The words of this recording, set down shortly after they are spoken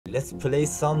Let's play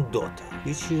some Dota.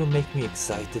 This hero make me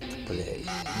excited to play.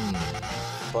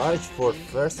 Pudge for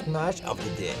first match of the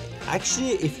day.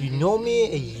 Actually, if you know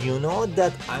me, you know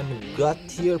that I'm a god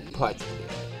tier Pudge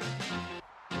player.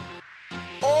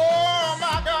 Oh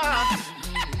my god!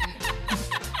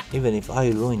 Even if I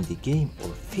ruin the game or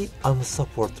fit, I'm a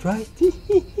support, right?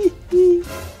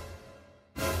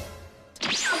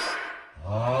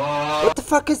 What the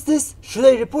fuck is this? Should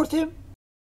I report him?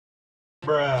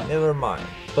 Bruh. Never mind.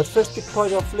 But first pick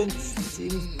Pudge offlane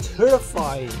seems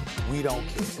terrifying. We don't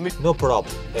care. No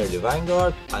problem. Early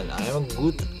Vanguard and I am a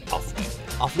good offlaner.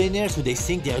 Offlaners who they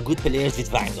think they are good players with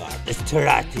Vanguard. The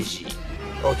strategy.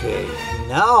 Okay,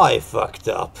 now I fucked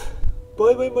up.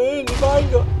 Bye bye my early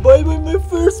Vanguard. Bye bye my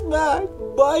first match.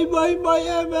 Bye bye my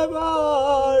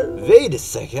MMR. Wait a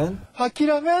second. I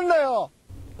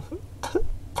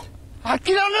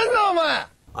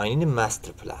need a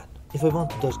master plan. If I want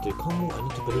to dodge the combo, I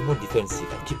need to play more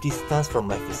defensive and keep distance from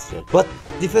Lifestealer. But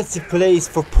defensive play is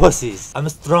for pussies. I'm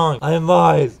strong, I am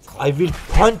wild. I will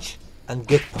punch and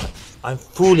get punched. I'm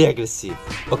fully aggressive.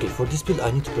 Okay, for this build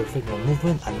I need to perfect my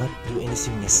movement and not do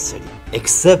anything necessary.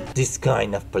 Except this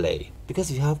kind of play. Because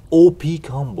we have OP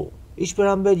combo. Each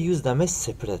bramble use damage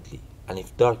separately. And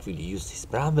if Dark will use his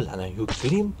bramble and I hook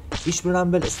him, each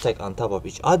bramble stack on top of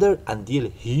each other and deal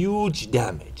huge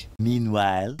damage.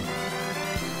 Meanwhile...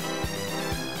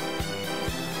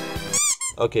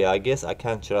 Okay, I guess I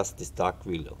can't trust this Dark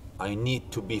Willow. I need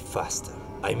to be faster.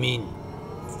 I mean,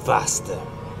 faster.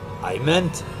 I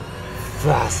meant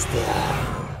faster.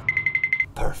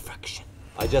 Perfection.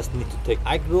 I just need to take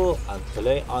aggro and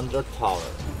play under tower.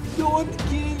 Don't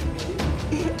kill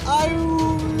me. I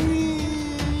will.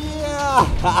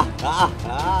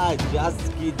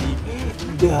 Just kidding.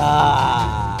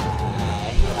 Die.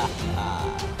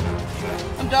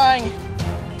 I'm dying.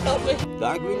 Help me.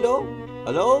 Dark Willow?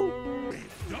 Hello?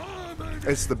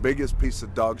 It's the biggest piece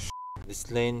of dog shit. This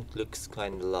lane looks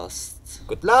kinda lost.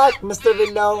 Good luck, Mr.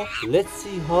 Willow. Let's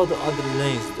see how the other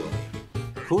lanes do.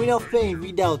 Queen of Pain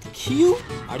without Q?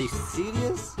 Are you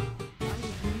serious?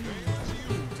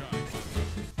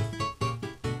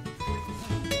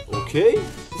 Okay,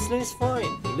 this lane is fine.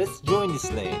 Let's join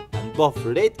this lane and buff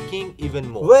Red King even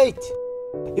more. Wait!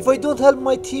 If I don't help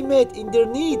my teammate in their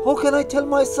need, how can I tell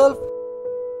myself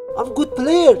I'm a good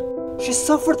player? She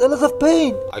suffered a lot of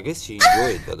pain. I guess she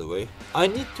enjoyed it, by the way. I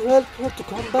need to help her to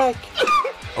come back.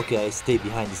 Okay, I stay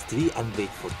behind this tree and wait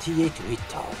for TA to hit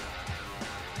tower.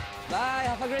 Bye,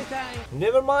 have a great time.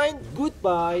 Never mind,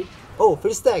 goodbye. Oh,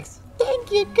 free stacks.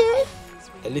 Thank you, guys.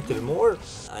 A little more.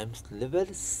 I'm level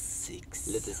 6.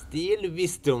 Let us steal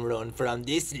wisdom run from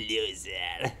this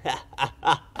loser.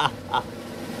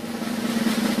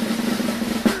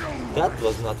 That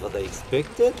was not what I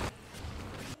expected.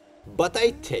 But I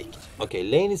take it. Okay,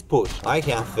 lane is pushed. I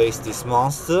can face this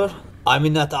monster. I'm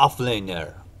not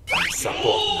offlaner. I'm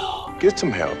support now. Get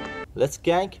some help. Let's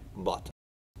gank bot.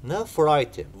 Now for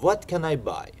item. What can I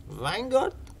buy?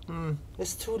 Vanguard?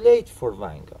 It's too late for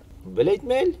Vanguard. Blade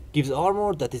Mail gives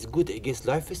armor that is good against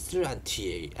Lifestealer and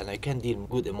TA, and I can deal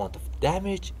good amount of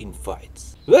damage in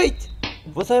fights. Wait!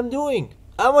 What I'm doing?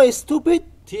 Am I stupid?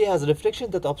 TA has a reflection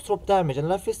that absorbs damage and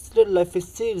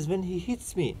Lifestealer when he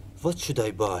hits me. What should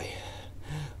I buy?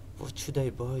 What should I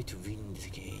buy to win this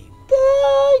game?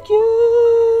 Thank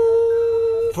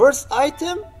you! First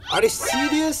item? Are you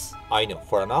serious? I know,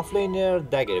 for an offlaner,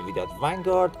 dagger without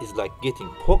Vanguard is like getting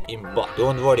poked in butt.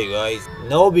 Don't worry guys,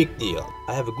 no big deal.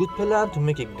 I have a good plan to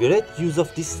make a great use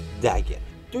of this dagger.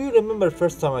 Do you remember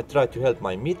first time I tried to help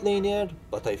my mid laner,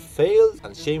 but I failed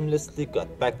and shamelessly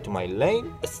got back to my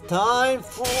lane? It's time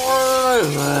for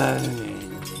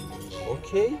revenge.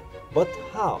 Okay, but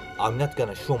how? I'm not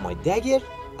gonna show my dagger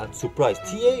and surprise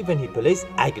TA when he plays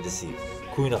aggressive.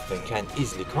 Queen of Pain can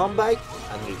easily come back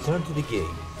and return to the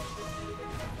game.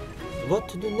 What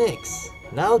to do next?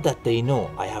 Now that they know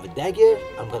I have a dagger,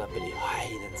 I'm gonna play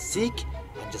hide and seek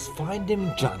and just find them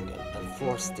in jungle and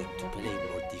force them to play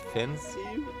more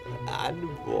defensive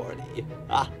and worry.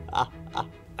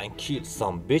 And kill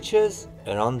some bitches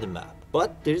around the map.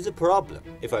 But there is a problem.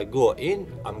 If I go in,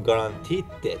 I'm guaranteed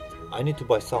dead. I need to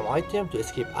buy some item to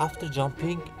escape after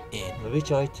jumping in.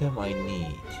 Which item I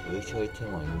need? Which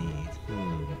item I need?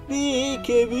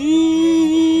 BKB!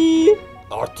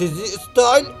 Artisan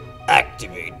style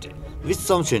activated. With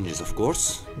some changes, of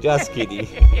course. Just kidding.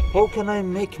 How can I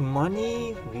make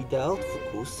money without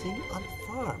focusing on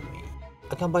farming?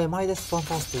 I can buy my item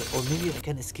faster, or maybe I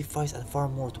can skip fights and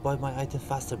farm more to buy my item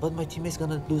faster, but my teammates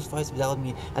gonna lose fights without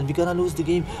me, and we're gonna lose the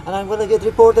game, and I'm gonna get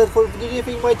reported for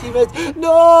griefing my teammates.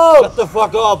 No! Shut the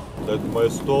fuck up! Take my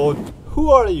stone. Who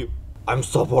are you? I'm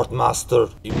support master,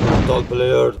 immortal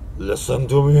player. Listen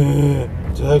to me.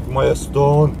 Take my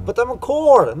stone. But I'm a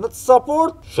core, not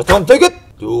support. Shut up, take it.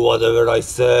 Do whatever I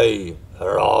say.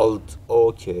 Herald.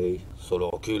 Okay.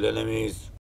 Solo kill enemies.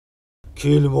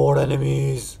 Kill more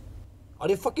enemies. Are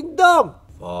you fucking dumb?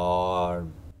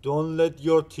 Farm. Don't let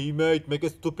your teammate make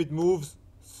stupid moves.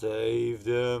 Save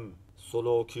them.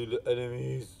 Solo kill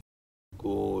enemies.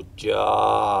 Good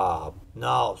job.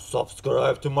 Now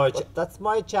subscribe to my channel. That's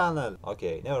my channel.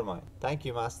 Okay, never mind. Thank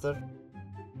you, master.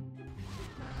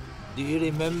 Do you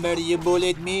remember you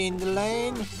bullied me in the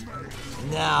lane?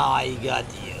 Now I got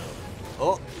you.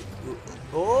 Oh.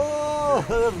 Oh,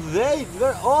 wait,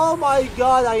 where? Oh my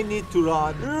god, I need to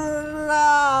run.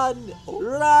 Run!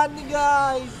 Run,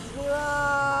 guys!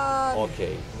 Run!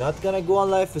 Okay, not gonna go on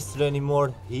Lifestealer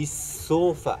anymore. He's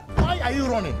so fat. Why are you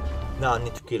running? Now I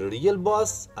need to kill a real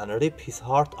boss and rip his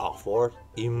heart off for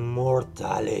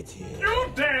immortality.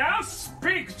 You dare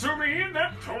speak to me in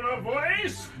that tone of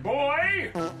voice,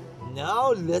 boy?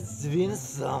 Now let's win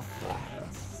some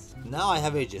fights. Now I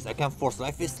have ages. I can force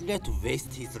Lifestealer to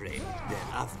waste his rage. Then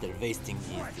after wasting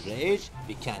his rage,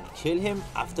 we can kill him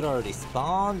after I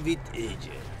respawn with ages.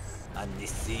 And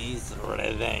this is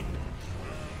revenge.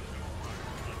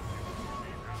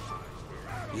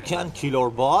 You can kill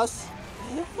our boss?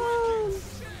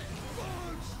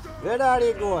 Where are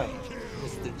you going?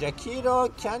 Mr. Jakiro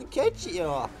can catch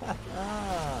you.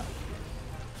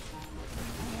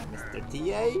 Mr.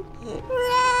 TA?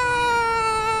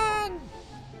 Run!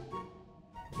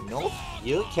 Nope,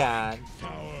 you can't.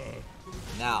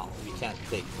 Now we can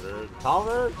take the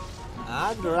tower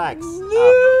and Rex.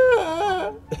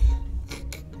 Run!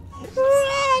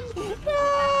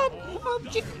 Run!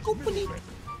 Object complete.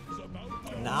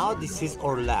 Now this is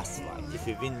our last fight. If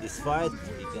we win this fight,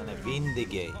 we're gonna win the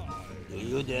game. Do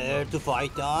you dare to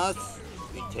fight us?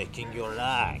 We're taking your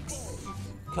legs.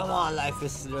 Come on,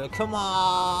 Lifestealer, come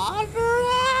on!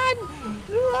 Run!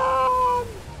 Run!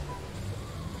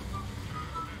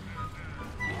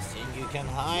 You think you can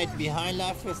hide behind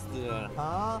Lifestealer,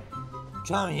 huh?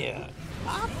 Come here.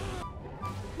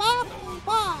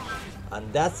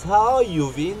 And that's how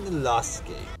you win the last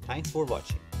game. Thanks for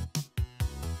watching.